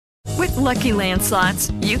With Lucky Land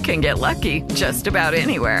Slots, you can get lucky just about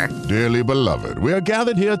anywhere. Dearly beloved, we are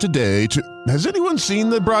gathered here today to... Has anyone seen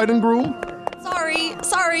the bride and groom?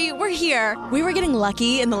 Sorry, we're here. We were getting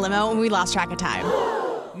lucky in the limo and we lost track of time.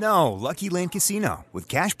 No, Lucky Land Casino, with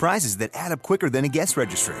cash prizes that add up quicker than a guest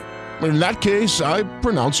registry. In that case, I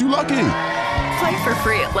pronounce you lucky. Play for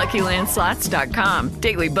free at LuckyLandSlots.com.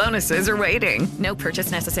 Daily bonuses are waiting. No purchase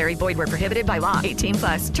necessary. Void where prohibited by law.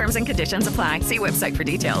 18+. Terms and conditions apply. See website for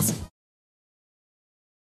details.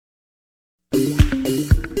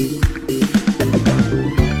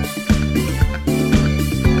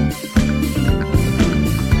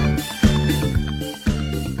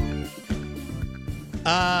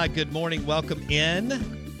 Good morning. Welcome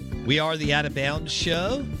in. We are the Out of Bounds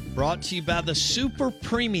Show, brought to you by the Super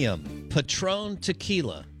Premium Patron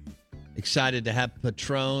Tequila. Excited to have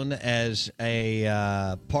Patron as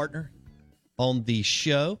a partner on the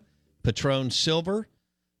show. Patron Silver,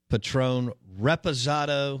 Patron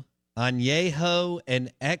Reposado, Añejo,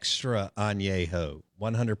 and Extra Añejo.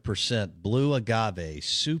 100% blue agave,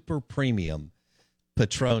 super premium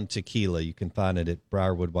Patron Tequila. You can find it at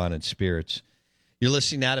Briarwood Wine and Spirits. You're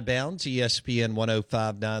listening Out of Bounds, ESPN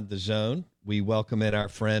 105.9 The Zone. We welcome in our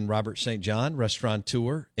friend Robert St. John,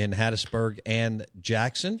 restaurateur in Hattiesburg and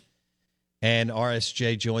Jackson. And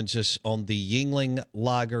RSJ joins us on the Yuengling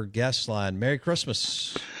Lager guest line. Merry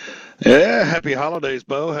Christmas. Yeah, happy holidays,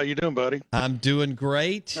 Bo. How you doing, buddy? I'm doing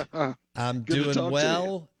great. I'm Good doing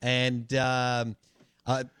well. And I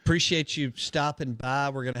appreciate you stopping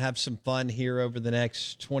by. We're going to have some fun here over the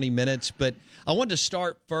next 20 minutes. But I wanted to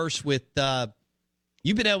start first with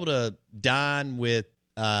you've been able to dine with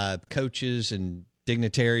coaches and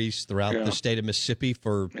dignitaries throughout the state of Mississippi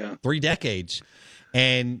for 3 decades.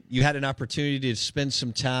 And you had an opportunity to spend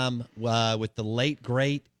some time with the late,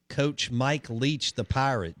 great Coach Mike Leach, the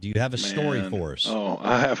Pirate. Do you have a story for us? Oh,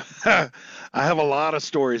 I have I have a lot of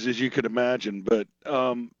stories, as you could imagine. But,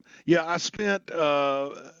 I spent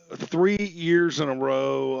 3 years in a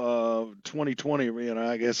row, 2020,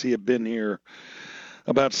 I guess he had been here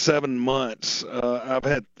about 7 months. I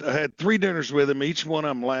had 3 dinners with him. Each one of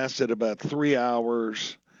them lasted about 3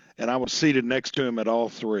 hours, and I was seated next to him at all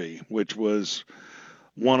 3, which was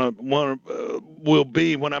will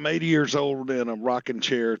be when I'm 80 years old in a rocking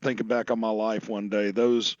chair, thinking back on my life one day.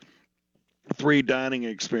 Those 3 dining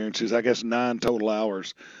experiences, I guess 9 total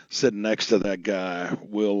hours sitting next to that guy,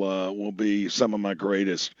 will be some of my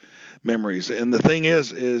greatest memories. And the thing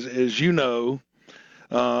is you know.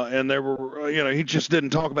 And there were, he just didn't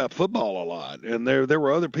talk about football a lot. And there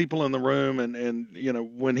were other people in the room. And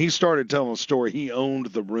when he started telling the story, he owned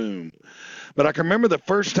the room. But I can remember the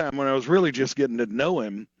first time when I was really just getting to know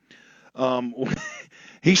him,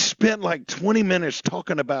 he spent like 20 minutes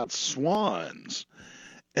talking about swans.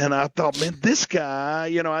 And I thought, man, this guy,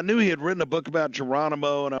 I knew he had written a book about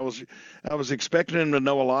Geronimo, and I was expecting him to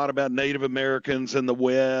know a lot about Native Americans and the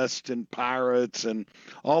West and pirates and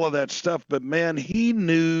all of that stuff. But, man, he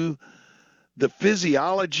knew the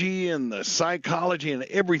physiology and the psychology and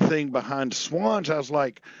everything behind swans. I was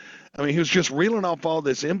like, he was just reeling off all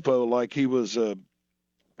this info like he was, had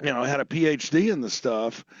a PhD in the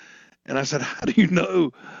stuff. And I said, how do you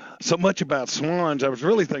know so much about swans? I was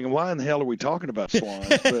really thinking, why in the hell are we talking about swans?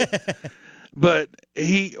 But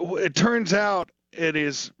it turns out at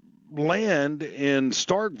his land in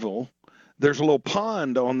Starkville, there's a little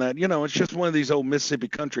pond on that. It's just one of these old Mississippi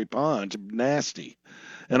country ponds, nasty.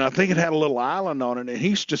 And I think it had a little island on it, and he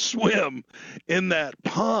used to swim in that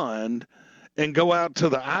pond and go out to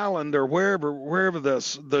the island or wherever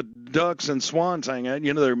the ducks and swans hang out.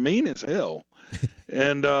 They're mean as hell.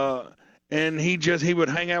 And he would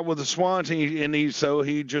hang out with the swans, and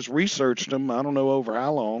he just researched them. I don't know over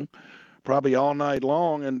how long, probably all night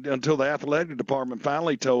long, and until the athletic department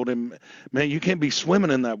finally told him, "Man, you can't be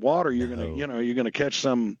swimming in that water. You're gonna catch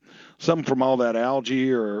some from all that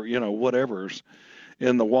algae or whatever's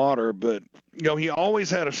in the water." But he always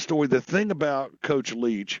had a story. The thing about Coach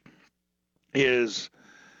Leach is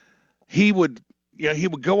he would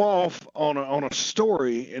go off on a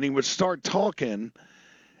story, and he would start talking.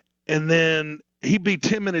 And then he'd be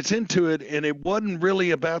 10 minutes into it, and it wasn't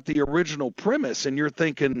really about the original premise. And you're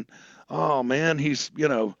thinking, oh, man, he's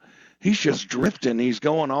just drifting. He's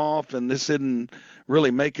going off, and this isn't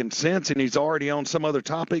really making sense, and he's already on some other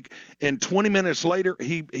topic. And 20 minutes later,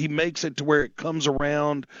 he makes it to where it comes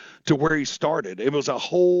around to where he started. It was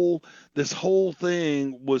this whole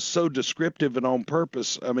thing was so descriptive and on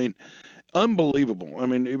purpose.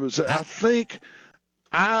 Unbelievable. It was, I think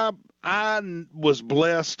I was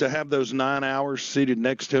blessed to have those 9 hours seated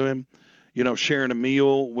next to him, sharing a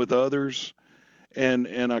meal with others.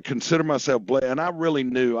 and I consider myself blessed. And I really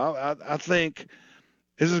knew. I think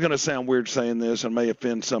this is going to sound weird saying this and may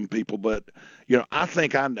offend some people, but I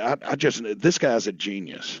think I just this guy's a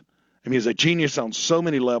genius. I mean, he's a genius on so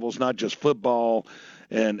many levels, not just football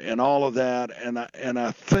and all of that. And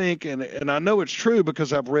I think and I know it's true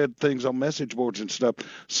because I've read things on message boards and stuff.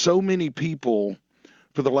 So many people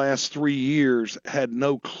for the last 3 years had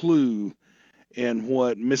no clue in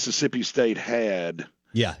what Mississippi State had.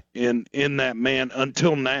 Yeah. In that man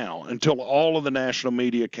until now, until all of the national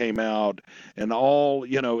media came out and all,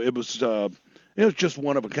 it was just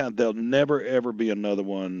one of a kind. There'll never ever be another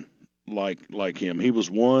one like him. He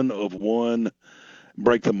was one of one.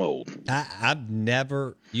 Break the mold. I've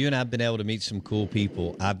never, you and I've been able to meet some cool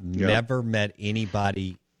people. I've never met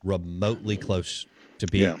anybody remotely close to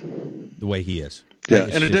being the way he is. Yeah,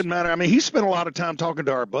 and it didn't matter. I mean, he spent a lot of time talking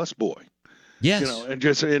to our busboy. Yes. And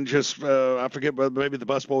just I forget, but maybe the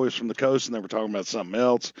busboy was from the coast and they were talking about something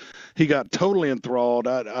else. He got totally enthralled.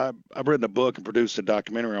 I've written a book and produced a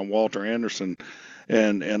documentary on Walter Anderson,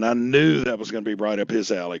 and I knew that was going to be right up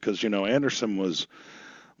his alley because Anderson was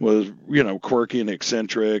quirky and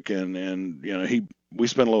eccentric, and we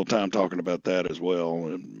spent a little time talking about that as well.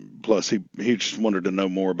 And plus, he just wanted to know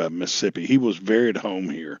more about Mississippi. He was very at home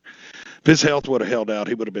here. If his health would have held out,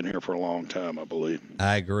 he would have been here for a long time, I believe.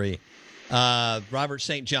 I agree. Robert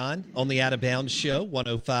St. John on the Out of Bounds Show,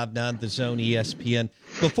 105.9 The Zone ESPN.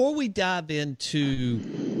 Before we dive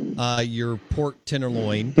into your pork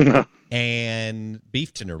tenderloin and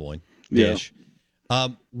beef tenderloin dish,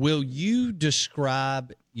 will you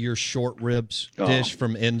describe your short ribs dish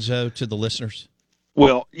from Enzo to the listeners?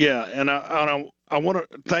 Well, yeah, and I want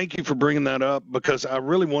to thank you for bringing that up because I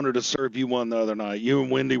really wanted to serve you one the other night. You and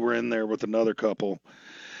Wendy were in there with another couple.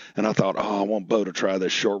 And I thought, I want Bo to try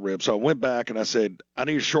this short rib. So I went back and I said, I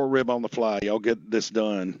need a short rib on the fly. Y'all get this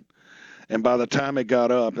done. And by the time it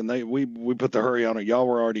got up and we put the hurry on it, y'all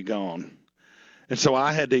were already gone. And so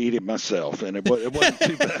I had to eat it myself. And it wasn't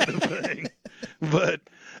too bad a thing. But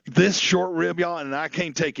this short rib, y'all, and I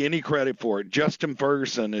can't take any credit for it. Justin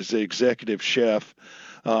Ferguson is the executive chef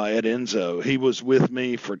at Enzo. He was with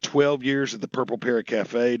me for 12 years at the Purple Parrot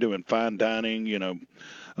Cafe doing fine dining,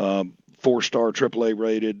 4-star AAA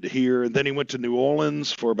rated here. And then he went to New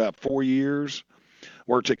Orleans for about 4 years,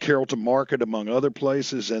 worked at Carrollton Market, among other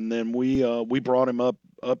places. And then we brought him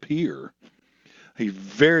up here. He's a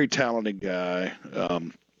very talented guy,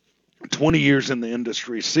 20 years in the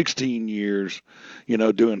industry, 16 years,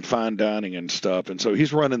 doing fine dining and stuff. And so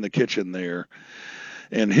he's running the kitchen there.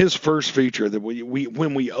 And his first feature that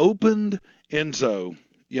when we opened Enzo,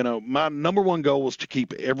 my number one goal was to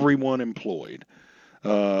keep everyone employed.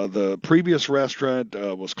 The previous restaurant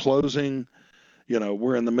was closing.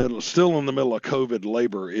 We're still in the middle of COVID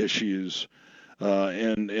labor issues,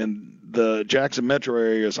 and the Jackson metro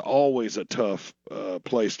area is always a tough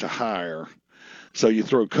place to hire. So you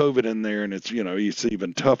throw COVID in there, and it's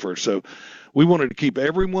even tougher. So we wanted to keep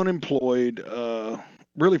everyone employed,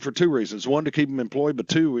 really for two reasons: one, to keep them employed, but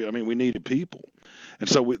two, we needed people. And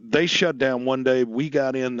so they shut down one day. We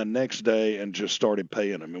got in the next day and just started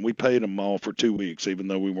paying them. And we paid them all for 2 weeks, even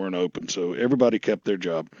though we weren't open. So everybody kept their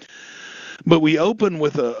job. But we opened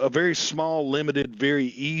with a very small, limited, very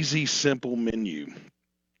easy, simple menu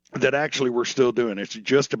that actually we're still doing. It's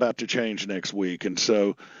just about to change next week. And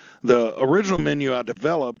so the original menu I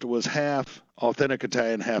developed was half authentic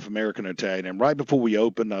Italian, half American Italian. And right before we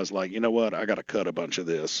opened, I was like, you know what? I got to cut a bunch of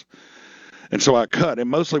this. And so I cut, and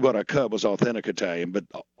mostly what I cut was authentic Italian, but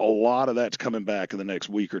a lot of that's coming back in the next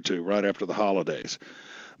week or two, right after the holidays.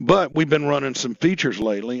 But we've been running some features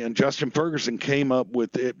lately, and Justin Ferguson came up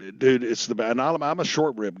with it. Dude, it's the best. And I'm a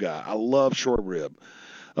short rib guy. I love short rib.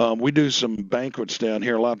 We do some banquets down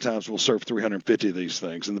here. A lot of times we'll serve 350 of these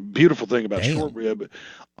things. And the beautiful thing about short rib,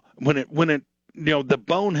 when it the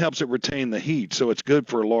bone helps it retain the heat, so it's good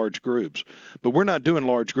for large groups. But we're not doing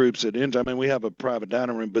large groups at Enzo. We have a private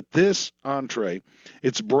dining room. But this entree,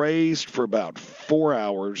 it's braised for about 4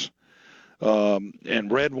 hours, and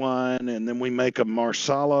red wine, and then we make a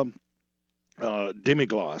Marsala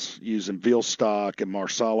demi-glace using veal stock and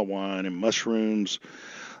Marsala wine and mushrooms,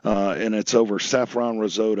 and it's over saffron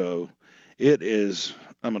risotto. It is,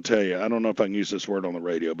 I'm going to tell you, I don't know if I can use this word on the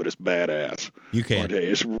radio, but it's badass. You can.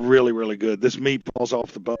 It's really, really good. This meat falls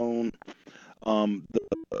off the bone.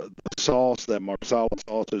 The sauce, that Marsala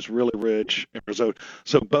sauce, is really rich in risotto.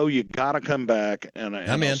 So, Bo, you got to come back, and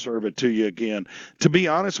I'll serve it to you again. To be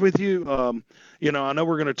honest with you, I know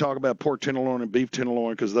we're going to talk about pork tenderloin and beef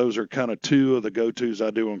tenderloin because those are kind of two of the go-tos I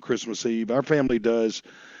do on Christmas Eve. Our family does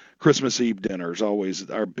Christmas Eve dinner is always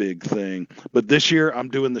our big thing. But this year I'm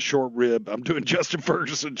doing the short rib. I'm doing Justin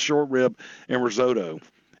Ferguson short rib and risotto.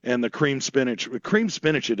 And the cream spinach at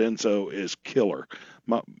Enzo is killer.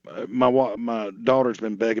 My daughter's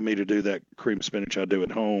been begging me to do that cream spinach I do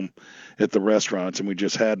at home at the restaurants, and we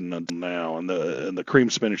just hadn't until now. And the cream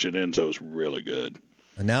spinach at Enzo is really good.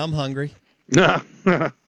 And now I'm hungry.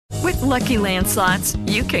 With Lucky Land Slots,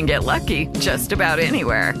 you can get lucky just about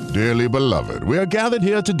anywhere. Dearly beloved, we are gathered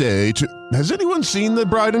here today to... Has anyone seen the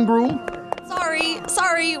bride and groom?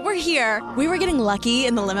 Sorry, we're here. We were getting lucky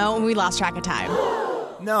in the limo and we lost track of time.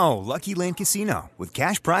 No, Lucky Land Casino, with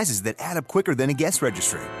cash prizes that add up quicker than a guest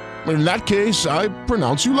registry. In that case, I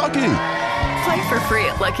pronounce you lucky. Play for free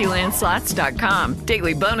at LuckyLandSlots.com.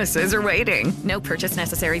 Daily bonuses are waiting. No purchase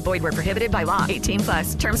necessary. Void where prohibited by law.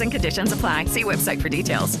 18+. Terms and conditions apply. See website for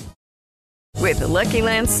details. With the Lucky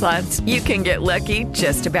Land Slots, you can get lucky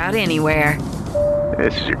just about anywhere.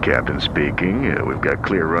 This is your captain speaking. We've got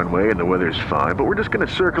clear runway and the weather's fine, but we're just going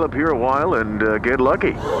to circle up here a while and get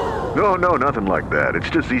lucky. No, nothing like that. It's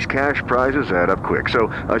just these cash prizes add up quick. So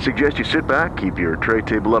I suggest you sit back, keep your tray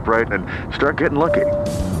table upright, and start getting lucky.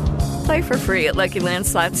 Play for free at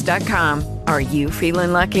LuckyLandSlots.com. Are you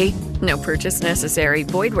feeling lucky? No purchase necessary.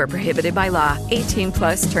 Void where prohibited by law.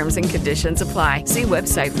 18+ terms and conditions apply. See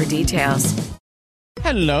website for details.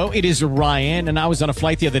 Hello, it is Ryan, and I was on a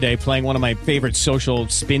flight the other day playing one of my favorite social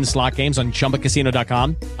spin slot games on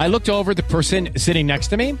ChumbaCasino.com. I looked over at the person sitting next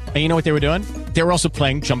to me, and you know what they were doing? They were also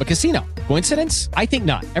playing Chumba Casino. Coincidence? I think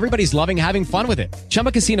not. Everybody's loving having fun with it.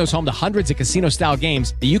 Chumba Casino is home to hundreds of casino-style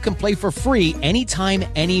games that you can play for free anytime,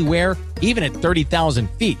 anywhere, even at 30,000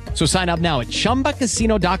 feet. So sign up now at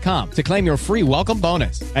ChumbaCasino.com to claim your free welcome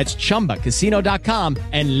bonus. That's ChumbaCasino.com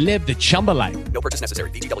and live the Chumba life. No purchase necessary.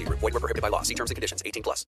 VGW. Void where prohibited by law. See terms and conditions.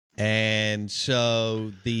 18+. And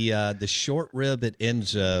so the short rib at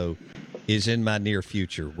Enzo is in my near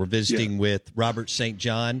future. We're visiting with Robert St.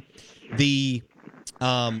 John. The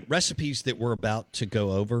recipes that we're about to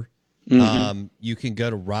go over, you can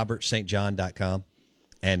go to robertstjohn.com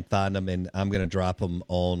and find them, and I'm going to drop them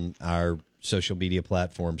on our social media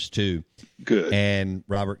platforms too. Good. And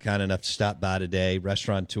Robert, kind enough to stop by today,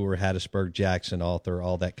 restaurateur, Hattiesburg Jackson author,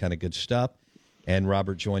 all that kind of good stuff. And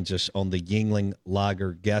Robert joins us on the Yuengling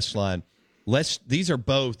Lager guest line. These are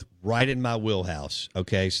both right in my wheelhouse,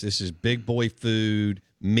 okay? So this is big boy food,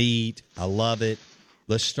 meat. I love it.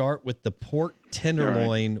 Let's start with the pork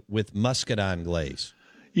tenderloin with muscadine glaze.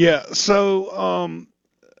 Yeah, so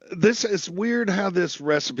this is weird how this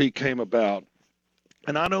recipe came about.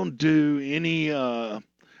 And I don't do any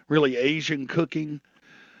really Asian cooking.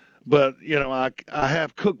 But, I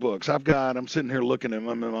have cookbooks. I'm sitting here looking at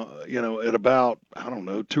them, at about,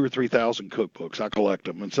 2,000 or 3,000 cookbooks. I collect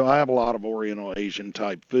them. And so I have a lot of Oriental Asian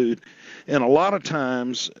type food. And a lot of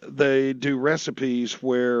times they do recipes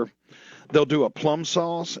where they'll do a plum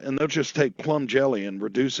sauce and they'll just take plum jelly and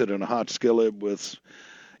reduce it in a hot skillet with,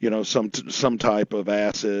 some type of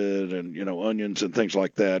acid and, onions and things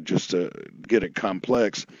like that just to get it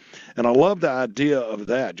complex. And I love the idea of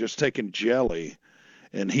that, just taking jelly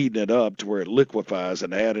and heating it up to where it liquefies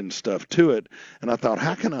and adding stuff to it. And I thought,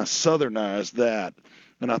 how can I southernize that?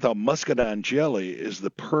 And I thought muscadine jelly is the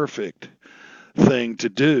perfect thing to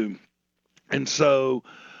do. And so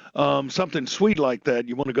something sweet like that,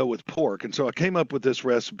 you want to go with pork. And so I came up with this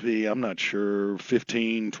recipe, I'm not sure,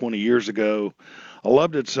 15, 20 years ago. I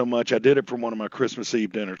loved it so much, I did it for one of my Christmas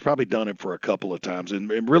Eve dinners. Probably done it for a couple of times.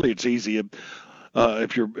 And really, it's easy.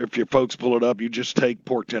 If your folks pull it up, you just take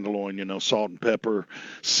pork tenderloin, salt and pepper,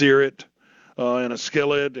 sear it in a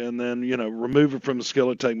skillet, and then remove it from the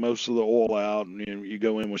skillet, take most of the oil out, and you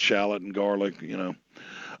go in with shallot and garlic,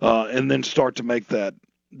 and then start to make that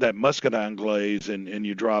muscadine glaze, and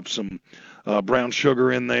you drop some brown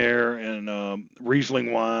sugar in there and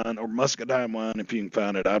Riesling wine or muscadine wine if you can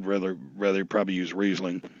find it. I'd rather probably use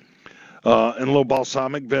Riesling, and a little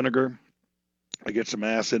balsamic vinegar. I get some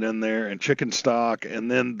acid in there and chicken stock and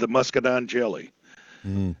then the muscadine jelly.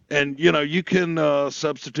 And, you can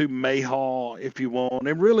substitute mayhaw if you want.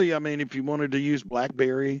 And really, if you wanted to use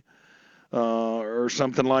blackberry or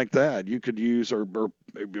something like that, you could use, or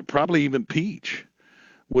probably even peach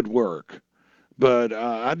would work. But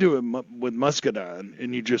I do it with muscadine,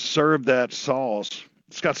 and you just serve that sauce.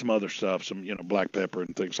 It's got some other stuff, some, black pepper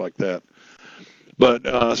and things like that. But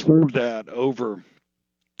serve that over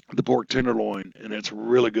the pork tenderloin, and it's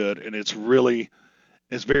really good, and it's very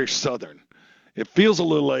Southern. It feels a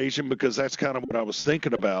little Asian because that's kind of what I was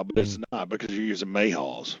thinking about, but it's not, because you're using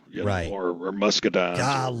mayhaws, right, or muscadines.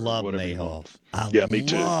 I love mayhaw. Me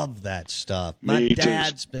too. Love that stuff. My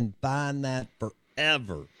dad's been buying that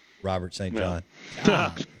forever. Robert St. John.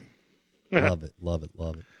 Love it. Love it.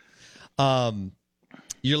 Love it.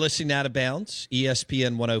 You're listening to Out of Bounds,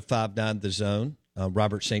 ESPN 105.9 The Zone.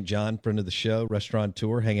 Robert St. John, friend of the show,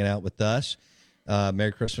 restaurateur, hanging out with us.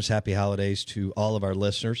 Merry Christmas, Happy Holidays to all of our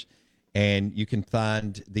listeners. And you can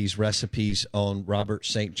find these recipes on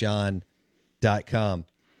robertstjohn.com.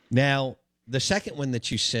 Now, the second one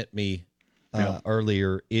that you sent me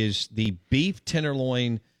earlier is the beef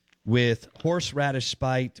tenderloin with horseradish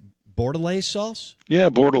spiked Bordelaise sauce. Yeah,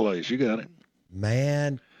 Bordelaise. You got it.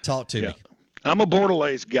 Man, talk to me. I'm a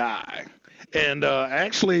Bordelaise guy. And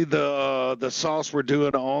actually, the sauce we're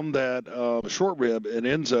doing on that short rib at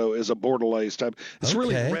Enzo is a Bordelaise type. It's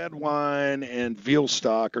really red wine and veal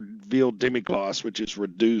stock or veal demi-glace, which is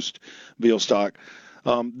reduced veal stock.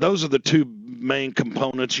 Those are the two main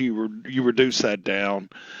components. You reduce that down.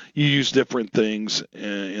 You use different things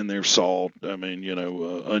in their salt. I mean,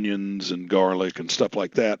 onions and garlic and stuff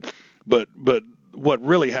like that. But what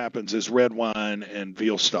really happens is red wine and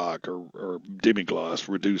veal stock or demi-glace,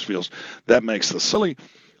 reduced veals. That makes the silly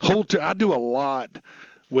whole. I do a lot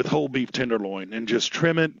with whole beef tenderloin and just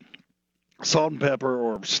trim it, salt and pepper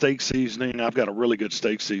or steak seasoning. I've got a really good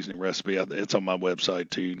steak seasoning recipe. It's on my website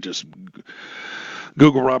too. You can just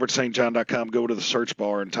Google robertstjohn.com, go to the search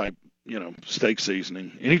bar and type, steak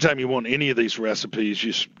seasoning. Anytime you want any of these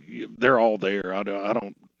recipes, they're all there. I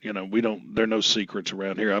don't. There are no secrets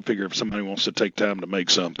around here. I figure if somebody wants to take time to make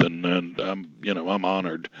something, and I'm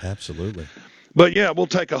honored. Absolutely. But yeah, we'll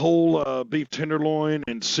take a whole beef tenderloin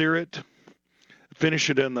and sear it, finish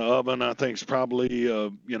it in the oven. I think it's probably,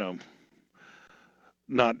 it's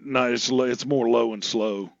more low and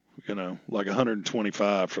slow, like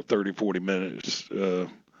 125 for 30, 40 minutes. You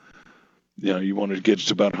want to get it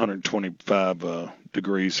to about 125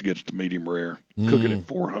 degrees to get it to medium rare. Cook it at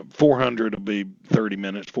 400 will be 30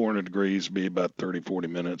 minutes. 400 degrees will be about 30, 40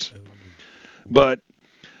 minutes. But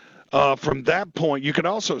from that point, you could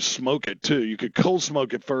also smoke it too. You could cold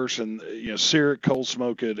smoke it first and sear it, cold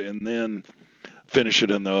smoke it, and then finish it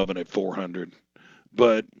in the oven at 400.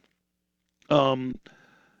 But the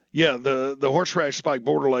horseradish spiked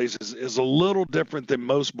Bordelaise is a little different than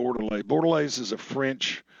most Bordelaise. Bordelaise is a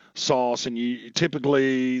French sauce, and you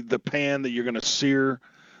typically the pan that you're going to sear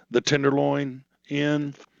the tenderloin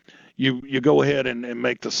in, you go ahead and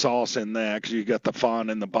make the sauce in that because you got the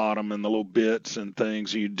fond in the bottom and the little bits and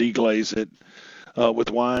things. You deglaze it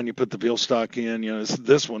with wine. You put the veal stock in.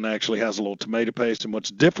 This one actually has a little tomato paste, and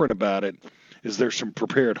what's different about it is there's some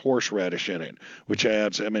prepared horseradish in it, which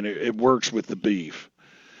adds. I mean, it works with the beef.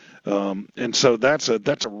 And so that's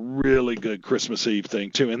a really good Christmas Eve thing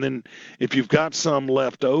too. And then if you've got some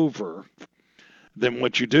left over, then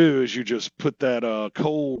what you do is you just put that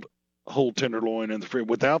cold whole tenderloin in the fridge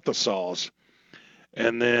without the sauce.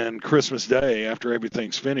 And then Christmas Day, after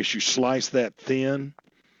everything's finished, you slice that thin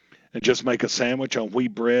and just make a sandwich on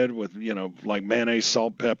wheat bread with, like mayonnaise,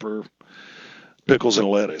 salt, pepper, pickles, and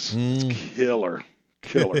lettuce. It's killer.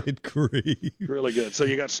 Good grief. Really good. So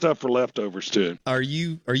you got stuff for leftovers too. Are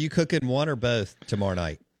you cooking one or both tomorrow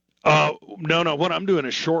night? No. What I'm doing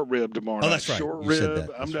is short rib tomorrow night. That's right. Short You rib. said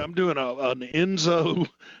that. I'm doing an Enzo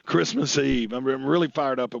Christmas Eve. I'm really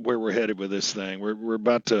fired up at where we're headed with this thing. We're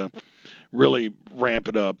about to really ramp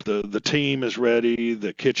it up. The team is ready.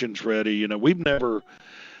 The kitchen's ready. We've never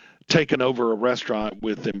taken over a restaurant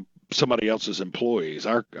with somebody else's employees.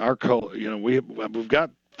 We've got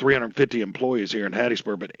 350 employees here in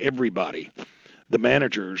Hattiesburg, but everybody, the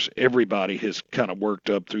managers, everybody has kind of worked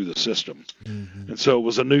up through the system. Mm-hmm. And so it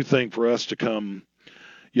was a new thing for us to come,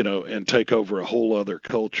 and take over a whole other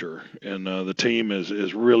culture. And the team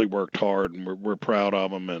has really worked hard, and we're proud of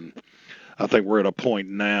them. And I think we're at a point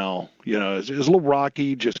now, it's a little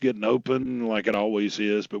rocky just getting open like it always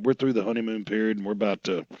is, but we're through the honeymoon period, and we're about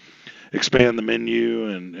to expand the menu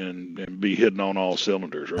and be hitting on all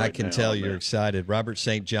cylinders right now. I can tell you're excited. Robert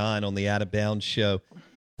St. John on the Out of Bounds show.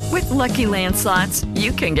 With Lucky Land Slots,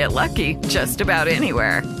 you can get lucky just about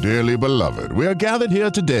anywhere. Dearly beloved, we are gathered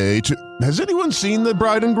here today to... Has anyone seen the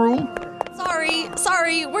bride and groom?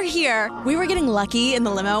 Sorry, we're here. We were getting lucky in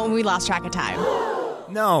the limo and we lost track of time.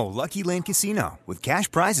 No, Lucky Land Casino, with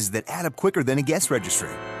cash prizes that add up quicker than a guest registry.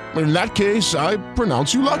 In that case, I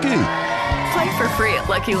pronounce you lucky. Play for free at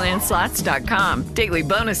LuckyLandSlots.com. Daily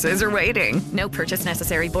bonuses are waiting. No purchase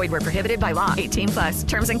necessary. Void where prohibited by law. 18+.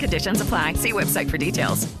 Terms and conditions apply. See website for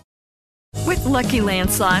details. With Lucky Land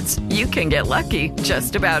Slots, you can get lucky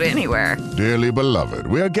just about anywhere. Dearly beloved,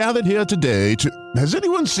 we are gathered here today to... Has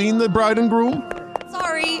anyone seen the bride and groom?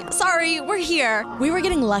 Sorry, we're here. We were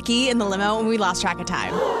getting lucky in the limo and we lost track of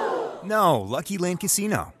time. No, Lucky Land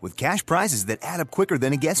Casino, with cash prizes that add up quicker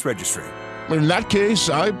than a guest registry. In that case,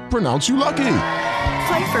 I pronounce you lucky.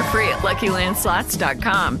 Play for free at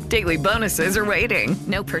LuckyLandSlots.com. Daily bonuses are waiting.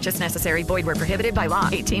 No purchase necessary. Void where prohibited by law.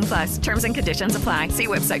 18+. Terms and conditions apply. See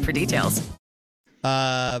website for details.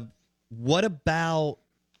 What about,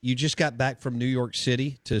 you just got back from New York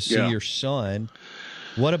City to see your son.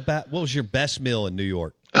 What was your best meal in New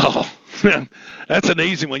York? Oh, that's an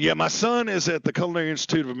easy one. Yeah, my son is at the Culinary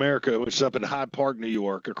Institute of America, which is up in Hyde Park, New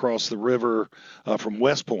York, across the river from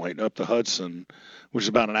West Point up the Hudson, which is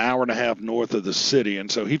about an hour and a half north of the city.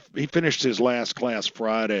 And so he finished his last class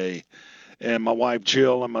Friday, and my wife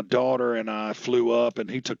Jill and my daughter and I flew up, and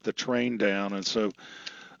he took the train down. And so,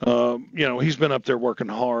 he's been up there working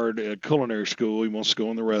hard at culinary school. He wants to go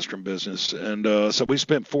in the restaurant business. And so we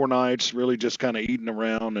spent 4 nights really just kind of eating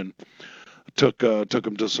around and took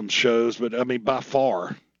him to some shows. But, I mean, by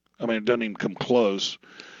far, it doesn't even come close.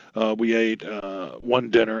 We ate one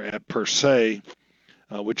dinner at Per Se,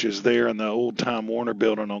 which is there in the old Time Warner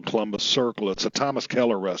building on Columbus Circle. It's a Thomas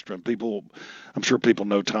Keller restaurant. I'm sure people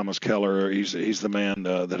know Thomas Keller. He's the man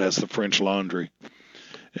that has the French Laundry.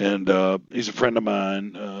 And he's a friend of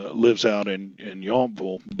mine, lives out in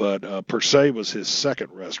Yountville, but Per Se was his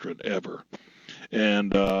second restaurant ever.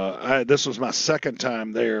 And this was my second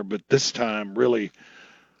time there, but this time really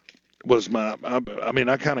was I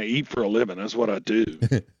kind of eat for a living. That's what I do.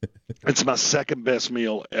 It's my second best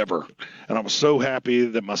meal ever. And I was so happy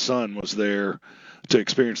that my son was there to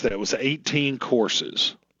experience that. It was 18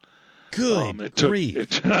 courses. Good grief.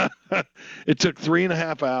 It took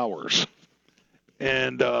 3.5 hours.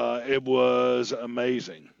 And it was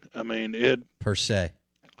amazing. Per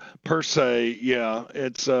Se, yeah.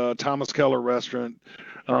 It's a Thomas Keller restaurant.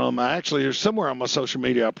 There's somewhere on my social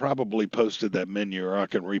media I probably posted that menu, or I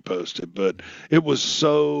can repost it. But it was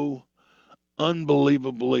so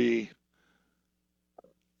unbelievably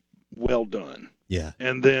well done. Yeah.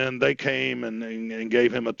 And then they came and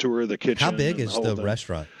gave him a tour of the kitchen. How big is the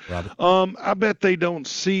restaurant, Robert? I bet they don't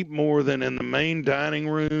seat more than in the main dining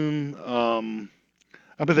room.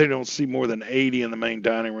 I bet they don't see more than 80 in the main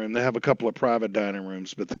dining room. They have a couple of private dining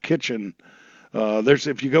rooms, but the kitchen,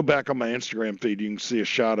 if you go back on my Instagram feed, you can see a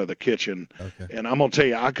shot of the kitchen. Okay. And I'm going to tell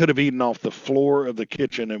you, I could have eaten off the floor of the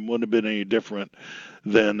kitchen and wouldn't have been any different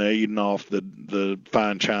than eating off the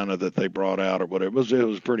fine china that they brought out or whatever. It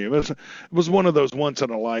was pretty. It was one of those once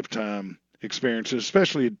in a lifetime experiences,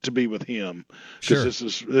 especially to be with him,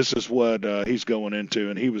 because this is what he's going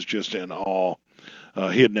into, and he was just in awe.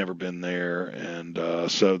 He had never been there, and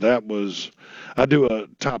so that was. I do a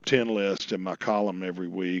top 10 list in my column every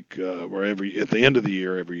week, or at the end of the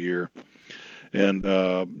year every year, and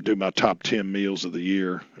do my top 10 meals of the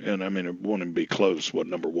year. And it wouldn't be close what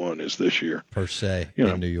number one is this year. Per Se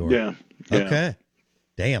in New York. Yeah. Okay.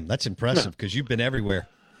 Damn, that's impressive because you've been everywhere.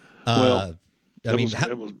 Well,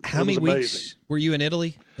 how many weeks were you in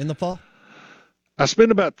Italy in the fall? I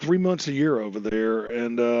spent about 3 months a year over there,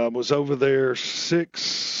 and was over there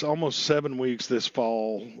almost 7 weeks this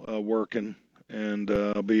fall working, and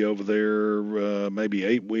I'll be over there maybe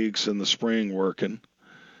 8 weeks in the spring working.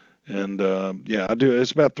 And I do.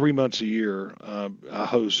 It's about 3 months a year. I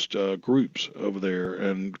host groups over there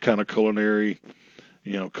and kind of culinary,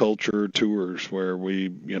 culture tours where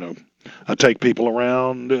I take people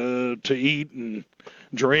around to eat and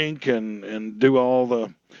drink and do all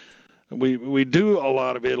the. We do a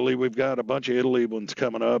lot of Italy. We've got a bunch of Italy ones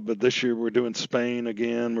coming up, but this year we're doing Spain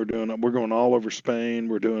again. We're going all over Spain.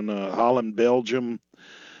 We're doing Holland, Belgium,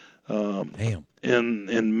 in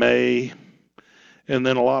May, and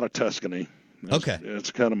then a lot of Tuscany.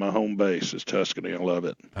 It's kind of my home base is Tuscany. I love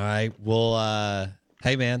it. All right. Well,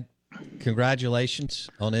 hey man, congratulations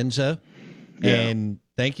on Enzo, and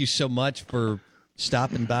thank you so much for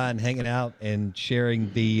stopping by and hanging out and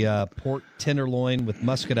sharing the pork tenderloin with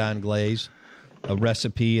muscadine glaze, a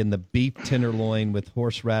recipe, and the beef tenderloin with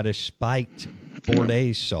horseradish spiked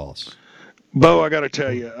Bordeaux sauce. Bo, I got to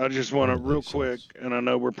tell you, I just want to real quick, and I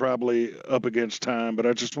know we're probably up against time, but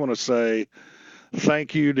I just want to say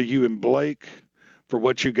thank you to you and Blake for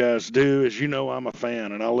what you guys do. As you know, I'm a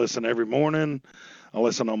fan, and I listen every morning. I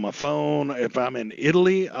listen on my phone. If I'm in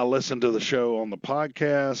Italy, I listen to the show on the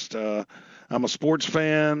podcast. I'm a sports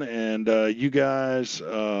fan, and you guys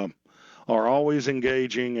are always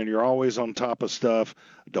engaging, and you're always on top of stuff.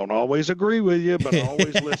 Don't always agree with you, but I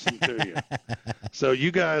always listen to you. So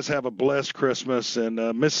you guys have a blessed Christmas, and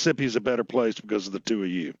Mississippi's a better place because of the two of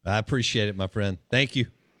you. I appreciate it, my friend. Thank you.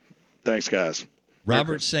 Thanks, guys.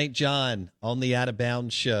 Robert St. John on the Out of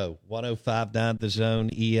Bounds Show, 105.9 The Zone,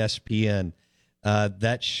 ESPN.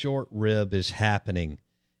 That short rib is happening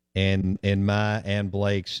in my and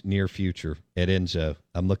Blake's near future at Enzo.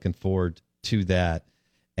 I'm looking forward to that.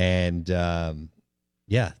 And,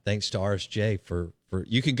 Yeah, thanks to RSJ for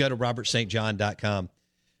you can go to robertstjohn.com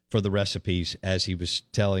for the recipes as he was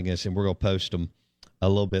telling us, and we're going to post them a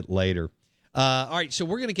little bit later. All right, so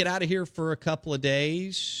we're going to get out of here for a couple of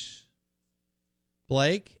days,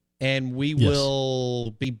 Blake, and we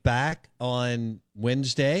will be back on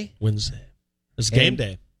Wednesday. It's game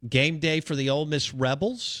day. Game day for the Ole Miss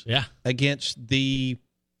Rebels. Yeah. Against the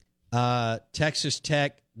Texas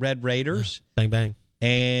Tech Red Raiders. Bang, bang.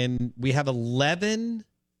 And we have 11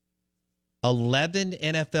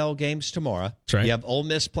 NFL games tomorrow. That's right. We have Ole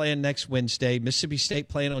Miss playing next Wednesday, Mississippi State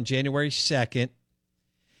playing on January 2nd,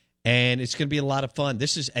 and it's going to be a lot of fun.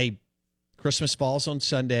 This is a Christmas falls on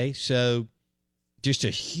Sunday, so just a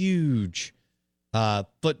huge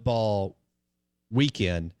football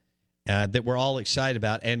weekend that we're all excited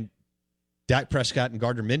about. And Dak Prescott and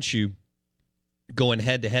Gardner Minshew going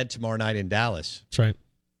head-to-head tomorrow night in Dallas. That's right.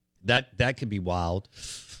 That could be wild.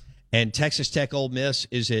 And Texas Tech Ole Miss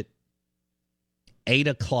is at 8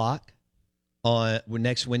 o'clock on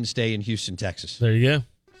next Wednesday in Houston, Texas. There you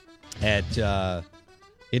go.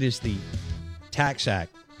 It is the TaxAct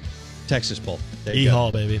Texas Bowl.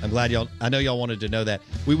 E-Hall, baby. I'm glad I know y'all wanted to know that.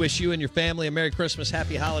 We wish you and your family a Merry Christmas,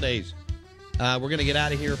 Happy Holidays. We're going to get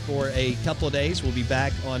out of here for a couple of days. We'll be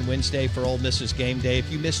back on Wednesday for Ole Miss's game day.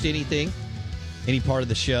 If you missed anything, any part of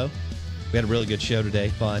the show, we had a really good show today,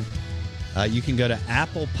 fun. You can go to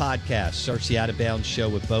Apple Podcasts, search the Out of Bounds Show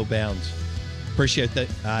with Bo Bounds. Appreciate that.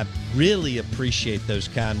 I really appreciate those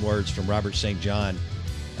kind words from Robert St. John,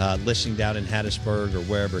 listening down in Hattiesburg or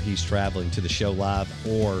wherever he's traveling to the show live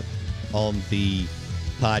or on the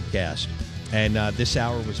podcast. And this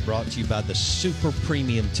hour was brought to you by the Super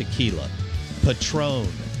Premium Tequila, Patron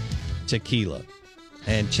Tequila.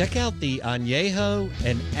 And check out the Añejo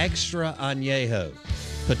and Extra Añejo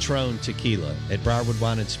Patron Tequila at Briarwood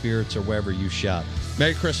Wine and Spirits or wherever you shop.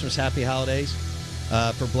 Merry Christmas, Happy Holidays.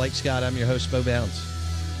 For Blake Scott, I'm your host, Bo Bounds.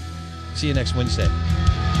 See you next Wednesday.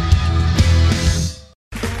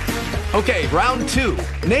 Okay, round two.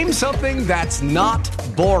 Name something that's not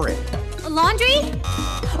boring. A laundry?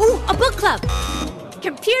 Ooh, a book club.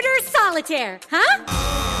 Computer solitaire, huh?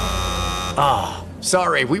 Ah,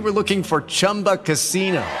 sorry, we were looking for Chumba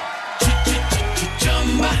Casino.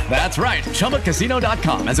 That's right.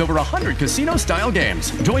 ChumbaCasino.com has over 100 casino-style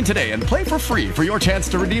games. Join today and play for free for your chance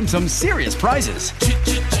to redeem some serious prizes.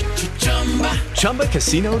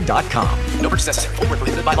 ChumbaCasino.com. No purchase necessary. Void where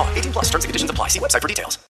prohibited by law. 18+. Terms and conditions apply. See website for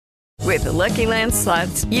details. With the Lucky Land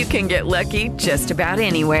Slots, you can get lucky just about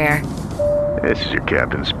anywhere. This is your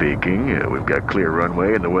captain speaking. We've got clear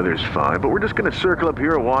runway and the weather's fine, but we're just going to circle up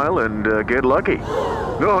here a while and get lucky.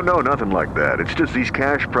 No, nothing like that. It's just these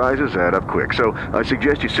cash prizes add up quick. So I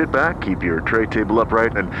suggest you sit back, keep your tray table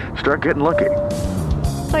upright, and start getting lucky.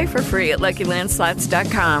 Play for free at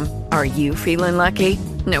LuckyLandSlots.com. Are you feeling lucky?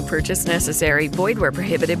 No purchase necessary. Void where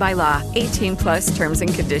prohibited by law. 18+ terms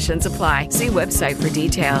and conditions apply. See website for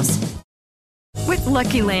details. With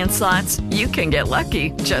Lucky Land Slots, you can get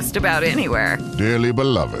lucky just about anywhere. Dearly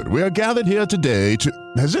beloved, we are gathered here today to...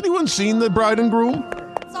 Has anyone seen the bride and groom?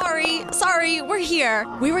 Sorry, we're here.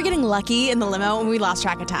 We were getting lucky in the limo and we lost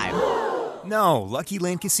track of time. No, Lucky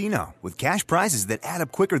Land Casino, with cash prizes that add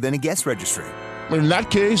up quicker than a guest registry. In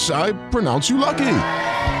that case, I pronounce you lucky.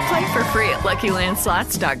 Play for free at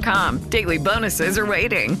LuckyLandSlots.com. Daily bonuses are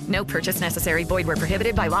waiting. No purchase necessary. Void where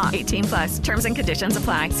prohibited by law. 18+. Terms and conditions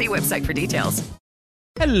apply. See website for details.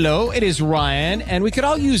 Hello, it is Ryan, and we could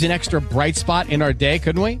all use an extra bright spot in our day,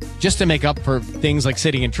 couldn't we? Just to make up for things like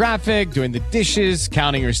sitting in traffic, doing the dishes,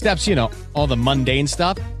 counting your steps, all the mundane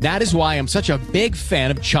stuff. That is why I'm such a big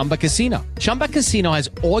fan of Chumba Casino. Chumba Casino has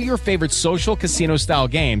all your favorite social casino-style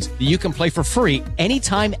games that you can play for free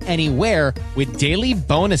anytime, anywhere with daily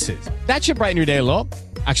bonuses. That should brighten your day a little.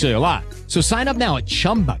 Actually, a lot. So sign up now at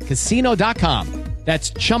ChumbaCasino.com.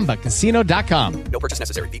 That's ChumbaCasino.com. No purchase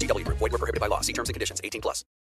necessary. VGW Group. Void where prohibited by law. See terms and conditions. 18+.